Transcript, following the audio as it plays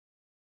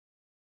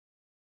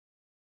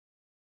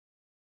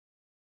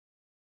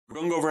We're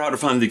going to go over how to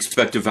find the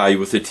expected value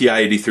with the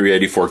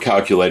TI-83-84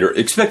 calculator.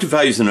 Expected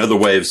value is another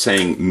way of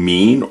saying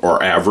mean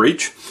or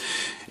average.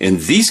 And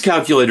these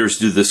calculators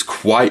do this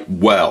quite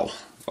well,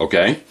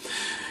 okay?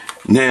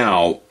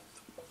 Now,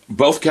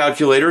 both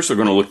calculators are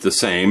going to look the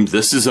same.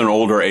 This is an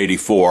older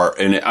 84,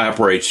 and it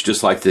operates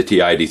just like the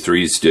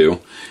TI-83s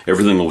do.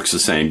 Everything looks the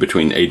same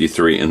between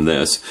 83 and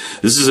this.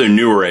 This is a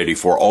newer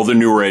 84. All the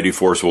newer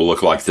 84s will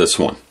look like this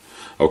one,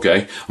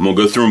 okay? I'm going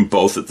to go through them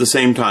both at the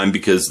same time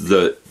because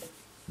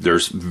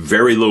there's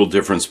very little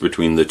difference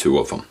between the two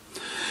of them.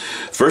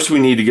 First, we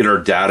need to get our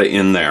data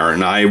in there,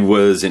 and I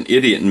was an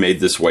idiot and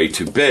made this way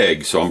too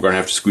big, so I'm going to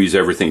have to squeeze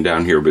everything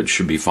down here, but it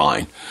should be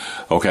fine.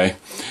 Okay?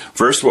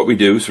 First, what we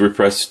do is we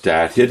press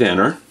Stat, hit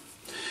Enter,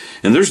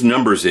 and there's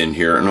numbers in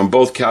here, and on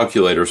both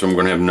calculators, I'm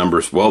going to have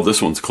numbers. Well,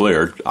 this one's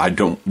cleared. I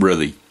don't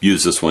really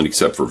use this one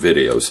except for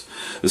videos.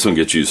 This one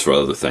gets used for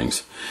other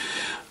things.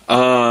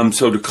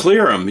 So to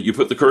clear them, you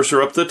put the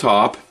cursor up the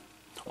top.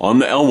 On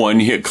the L1,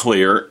 you hit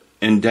Clear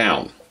and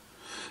down.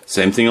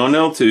 Same thing on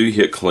L2, you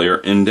hit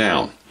Clear and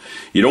down.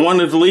 You don't want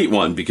to delete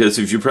one because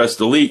if you press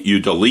delete,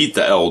 you delete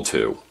the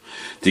L2.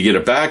 To get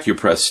it back, you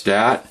press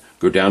Stat,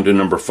 go down to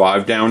number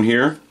 5 down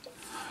here,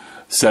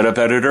 Setup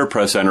Editor,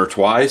 press Enter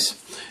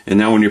twice, and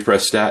now when you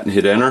press Stat and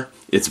hit Enter,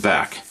 it's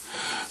back.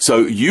 So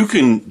you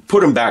can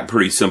put them back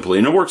pretty simply,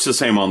 and it works the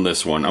same on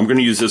this one. I'm going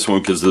to use this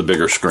one because of the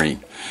bigger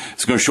screen.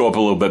 It's going to show up a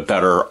little bit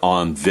better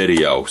on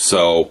video,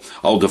 so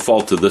I'll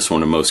default to this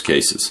one in most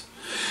cases.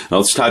 Now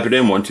let's type it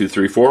in, 1, 2,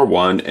 3, 4,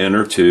 1,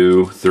 enter,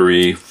 2,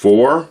 3,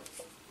 4.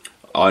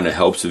 And it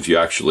helps if you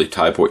actually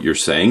type what you're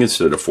saying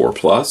instead of 4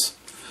 plus.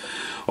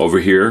 Over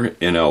here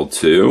in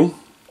L2,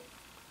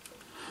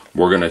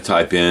 we're going to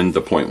type in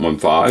the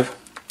 0.15,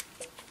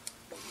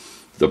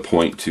 the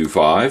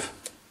 0.25,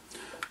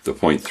 the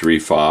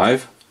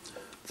 0.35,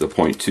 the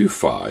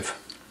 0.25.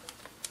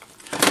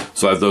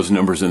 So I have those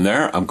numbers in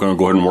there. I'm going to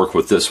go ahead and work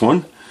with this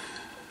one.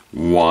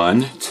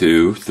 1,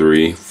 2,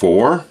 3,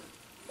 4.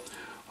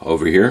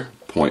 Over here,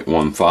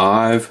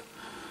 0.15,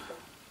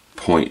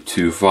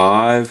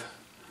 0.25,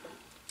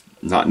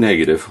 not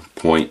negative,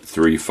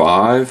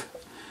 0.35,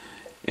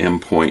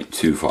 and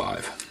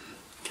 0.25.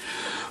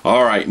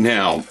 All right,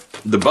 now,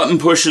 the button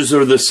pushes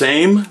are the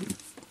same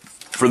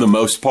for the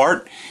most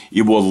part.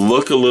 It will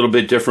look a little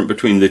bit different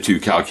between the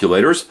two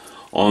calculators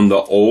on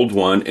the old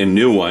one and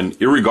new one,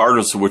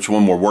 irregardless of which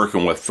one we're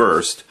working with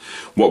first.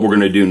 What we're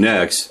going to do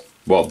next,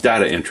 well,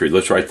 data entry.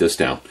 Let's write this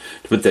down.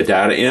 To put the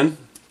data in,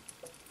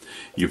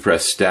 you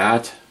press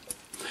Stat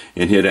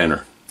and hit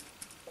Enter.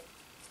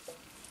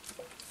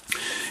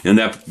 And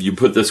that you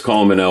put this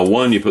column in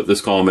L1, you put this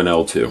column in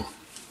L2.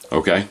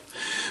 Okay?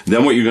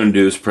 Then what you're going to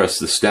do is press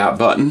the Stat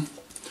button.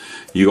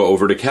 You go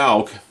over to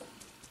Calc,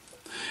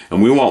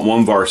 and we want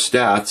one var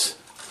stats,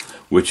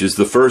 which is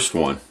the first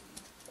one.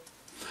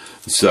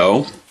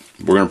 So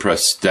we're going to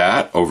press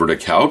Stat over to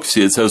Calc.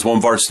 See, it says one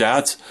var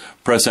stats.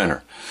 Press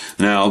Enter.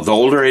 Now the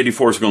older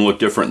 84 is going to look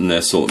different than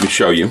this, so let me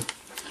show you.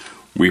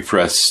 We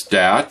press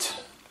Stat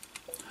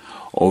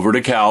over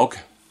to Calc,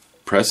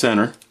 press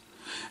Enter,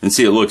 and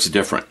see it looks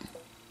different.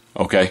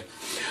 Okay?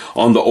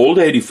 On the old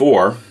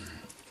 84,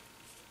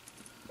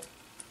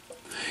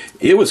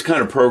 it was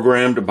kind of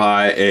programmed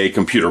by a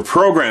computer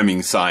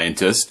programming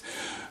scientist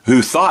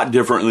who thought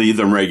differently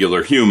than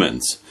regular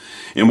humans.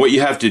 And what you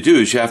have to do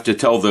is you have to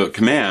tell the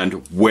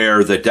command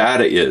where the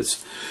data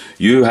is.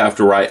 You have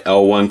to write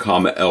L1,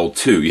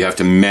 L2. You have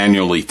to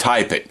manually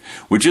type it,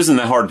 which isn't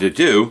that hard to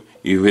do.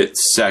 You hit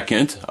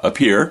second up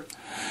here,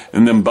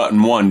 and then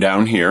button 1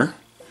 down here.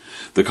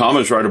 The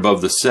comma is right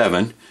above the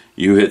 7.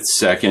 You hit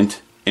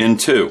second and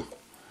 2.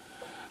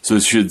 So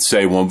it should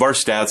say one var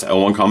stats,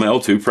 L1,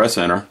 L2, press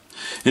Enter.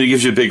 And it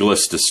gives you a big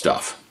list of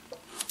stuff.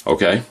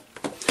 Okay?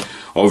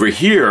 Over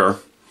here,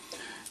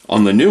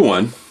 on the new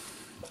one,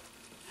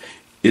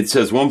 it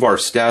says one var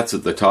stats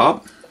at the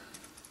top.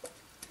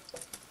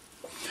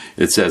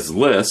 It says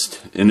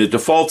list, and it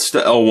defaults to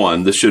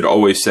L1. This should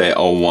always say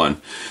L1.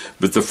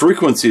 But the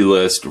frequency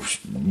list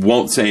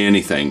won't say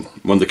anything.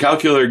 When the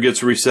calculator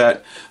gets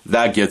reset,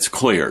 that gets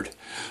cleared.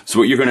 So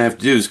what you're going to have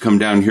to do is come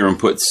down here and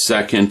put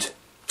second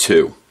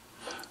 2.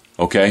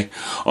 Okay?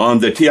 On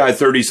the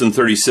TI-30s and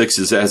 36s,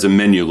 it has a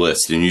menu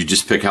list, and you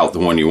just pick out the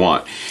one you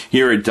want.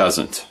 Here it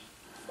doesn't.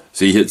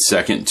 So you hit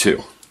second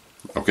 2.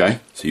 Okay?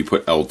 So you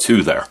put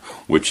L2 there,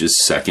 which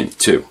is second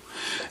 2.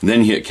 And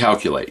then you hit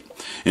calculate.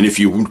 And if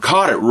you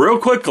caught it real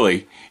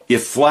quickly, it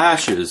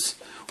flashes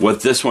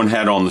what this one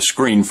had on the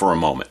screen for a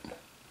moment.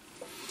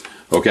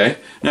 Okay?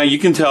 Now you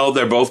can tell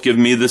they're both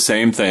giving me the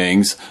same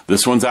things.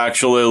 This one's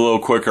actually a little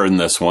quicker than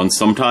this one.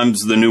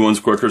 Sometimes the new one's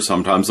quicker,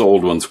 sometimes the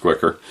old one's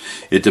quicker.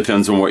 It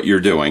depends on what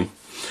you're doing.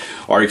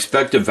 Our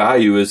expected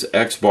value is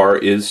X bar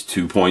is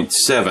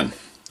 2.7.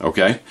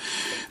 Okay?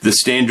 The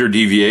standard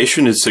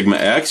deviation is sigma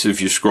x.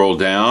 If you scroll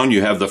down,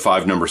 you have the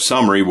 5-number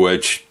summary,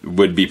 which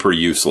would be pretty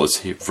useless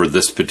for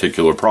this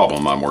particular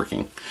problem I'm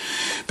working.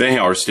 But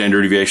anyhow, our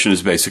standard deviation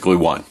is basically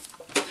 1.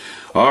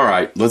 All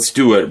right, let's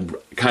do a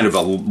kind of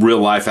a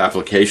real-life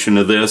application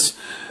of this.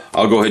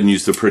 I'll go ahead and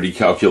use the pretty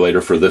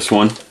calculator for this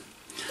one.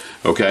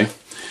 Okay,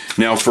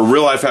 Now, for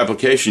real-life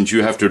applications,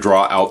 you have to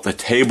draw out the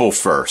table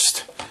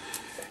first.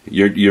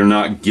 You're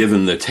not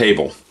given the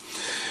table.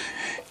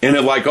 And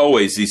like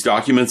always, these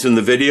documents in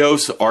the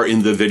videos are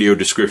in the video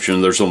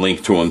description. There's a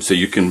link to them, so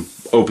you can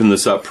open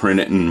this up, print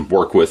it, and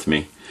work with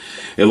me.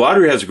 A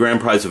lottery has a grand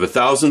prize of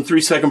 1,000,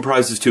 3 second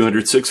prizes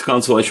 200, 6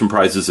 consolation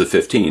prizes of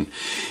 15.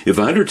 If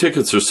 100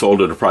 tickets are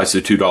sold at a price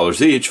of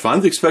 $2 each,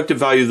 find the expected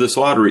value of this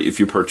lottery if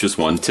you purchase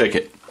one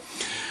ticket.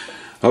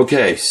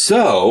 Okay,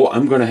 so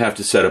I'm going to have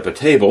to set up a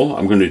table.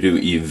 I'm going to do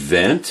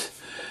event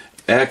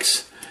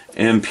X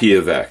and P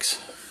of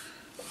X.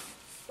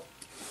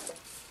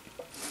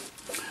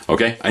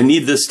 Okay, I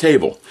need this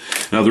table.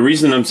 Now the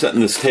reason I'm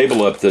setting this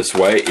table up this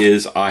way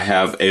is I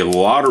have a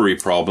lottery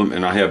problem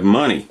and I have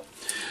money.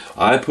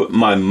 I put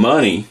my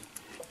money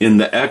in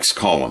the X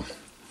column.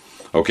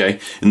 Okay,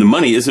 and the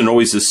money isn't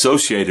always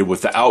associated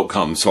with the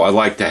outcome, so I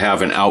like to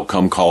have an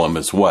outcome column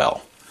as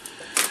well.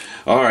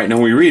 Alright, now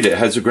we read it. It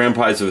has a grand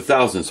prize of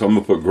 1,000, so I'm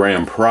going to put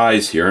grand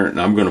prize here,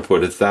 and I'm going to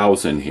put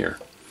 1,000 here.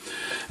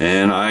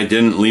 And I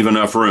didn't leave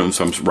enough room,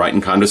 so I'm writing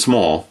kind of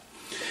small.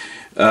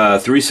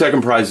 3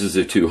 second prizes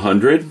of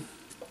 200.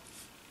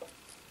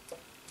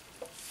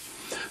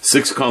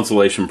 6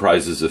 consolation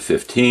prizes of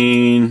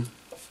 15.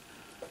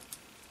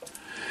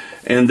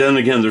 And then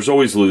again, there's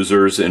always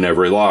losers in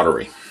every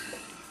lottery.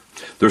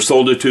 They're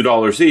sold at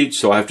 $2 each,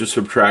 so I have to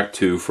subtract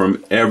 2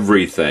 from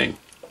everything.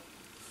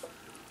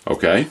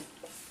 Okay?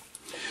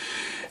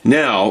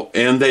 Now,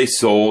 and they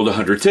sold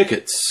 100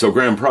 tickets, so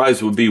grand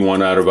prize would be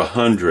 1 out of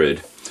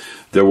 100.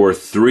 There were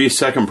 3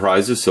 second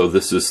prizes, so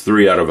this is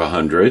 3 out of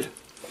 100.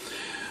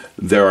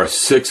 There are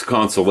 6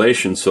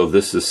 consolations, so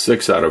this is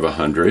 6 out of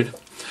 100.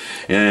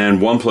 And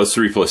 1 plus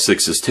 3 plus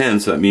 6 is 10,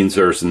 so that means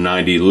there's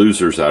 90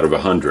 losers out of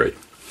 100.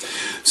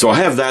 So I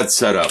have that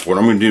set up. What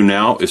I'm going to do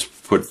now is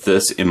put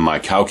this in my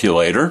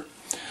calculator.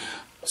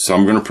 So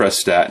I'm going to press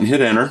Stat and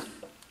hit Enter.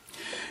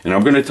 And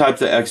I'm going to type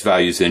the X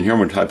values in here. I'm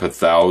going to type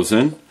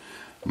 1,000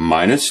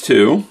 minus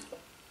 2.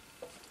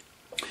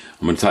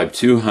 I'm going to type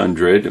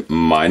 200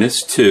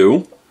 minus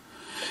 2.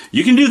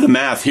 You can do the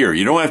math here.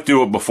 You don't have to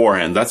do it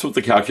beforehand. That's what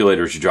the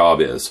calculator's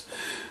job is.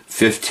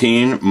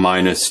 15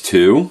 minus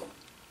 2.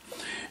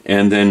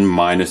 And then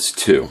minus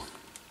 2.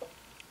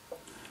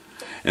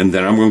 And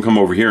then I'm going to come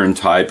over here and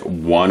type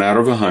 1 out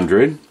of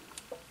 100.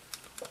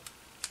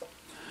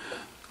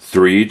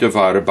 3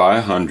 divided by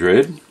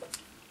 100.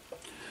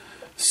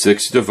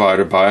 6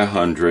 divided by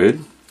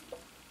 100.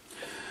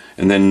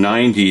 And then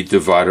 90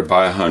 divided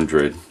by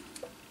 100.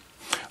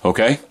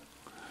 Okay?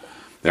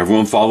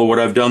 Everyone follow what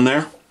I've done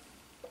there?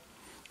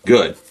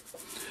 Good.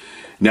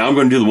 Now I'm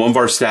going to do the one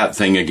var stat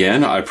thing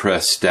again. I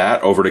press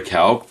Stat over to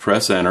Calc,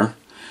 press Enter.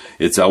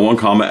 It's L1,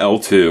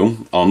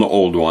 L2 on the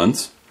old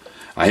ones.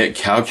 I hit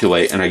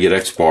Calculate and I get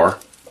X bar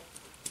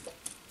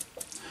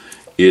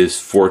is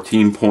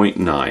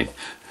 14.9.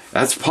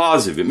 That's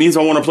positive. It means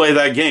I want to play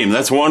that game.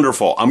 That's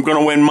wonderful. I'm going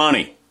to win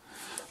money.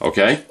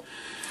 Okay?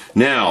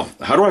 Now,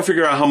 how do I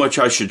figure out how much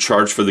I should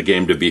charge for the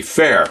game to be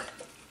fair?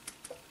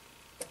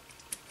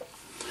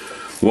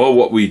 Well,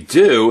 what we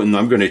do, and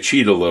I'm going to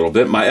cheat a little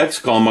bit, my X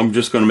column, I'm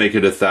just going to make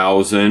it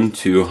 1,000,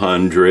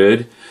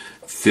 200,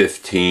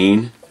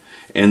 15,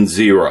 and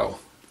 0.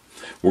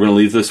 We're going to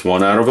leave this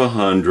 1 out of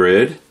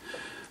 100,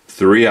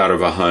 3 out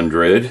of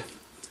 100,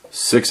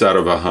 6 out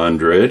of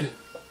 100,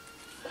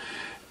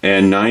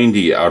 and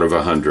 90 out of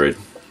 100.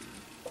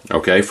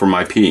 Okay, for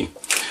my P.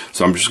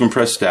 So I'm just going to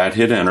press Stat,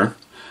 hit Enter.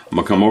 I'm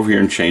going to come over here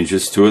and change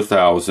this to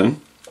 1,000,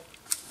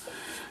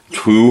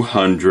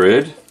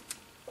 200,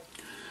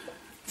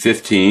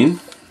 15,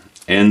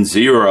 and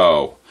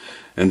 0.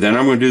 And then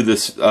I'm going to do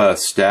this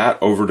stat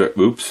over to,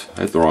 oops,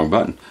 I hit the wrong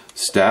button.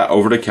 Stat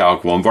over to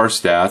Calc, one var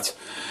stats,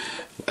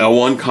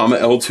 L1,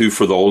 L2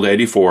 for the old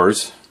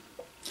 84s.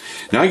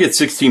 Now I get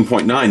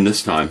 16.9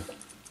 this time.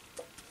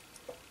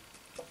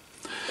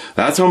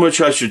 That's how much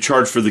I should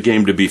charge for the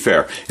game to be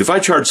fair. If I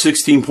charge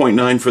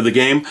 16.9 for the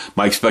game,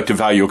 my expected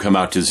value will come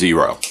out to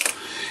 0.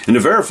 And to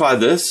verify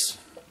this,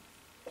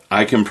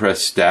 I can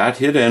press Stat,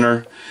 hit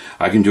Enter.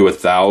 I can do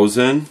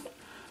 1,000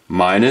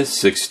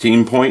 minus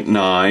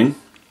 16.9,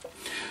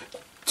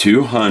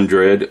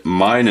 200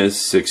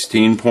 minus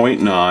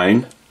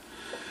 16.9,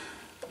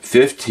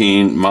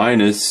 15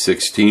 minus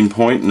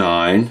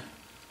 16.9,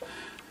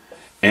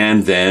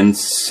 and then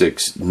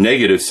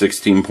negative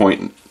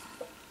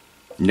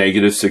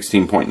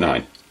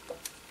 16.9.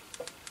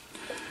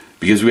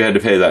 Because we had to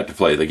pay that to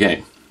play the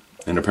game.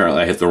 And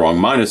apparently I hit the wrong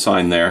minus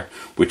sign there,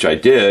 which I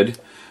did.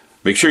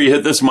 Make sure you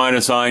hit this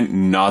minus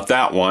sign, not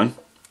that one.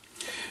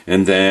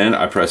 And then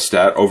I press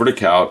Stat over to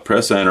Calc,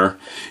 press Enter.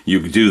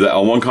 You do the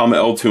L1,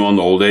 L2 on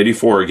the old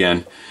 84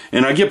 again.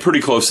 And I get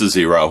pretty close to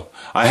 0.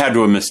 I had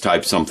to have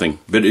mistyped something,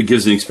 but it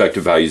gives the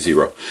expected value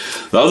 0.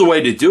 The other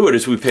way to do it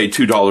is we pay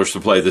 $2 to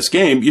play this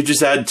game. You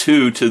just add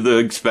 2 to the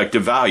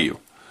expected value.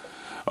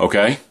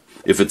 Okay?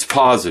 If it's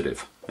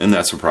positive. And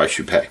that's the price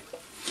you pay.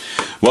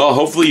 Well,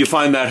 hopefully you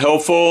find that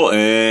helpful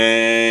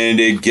and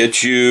it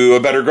gets you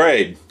a better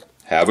grade.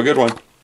 Have a good one.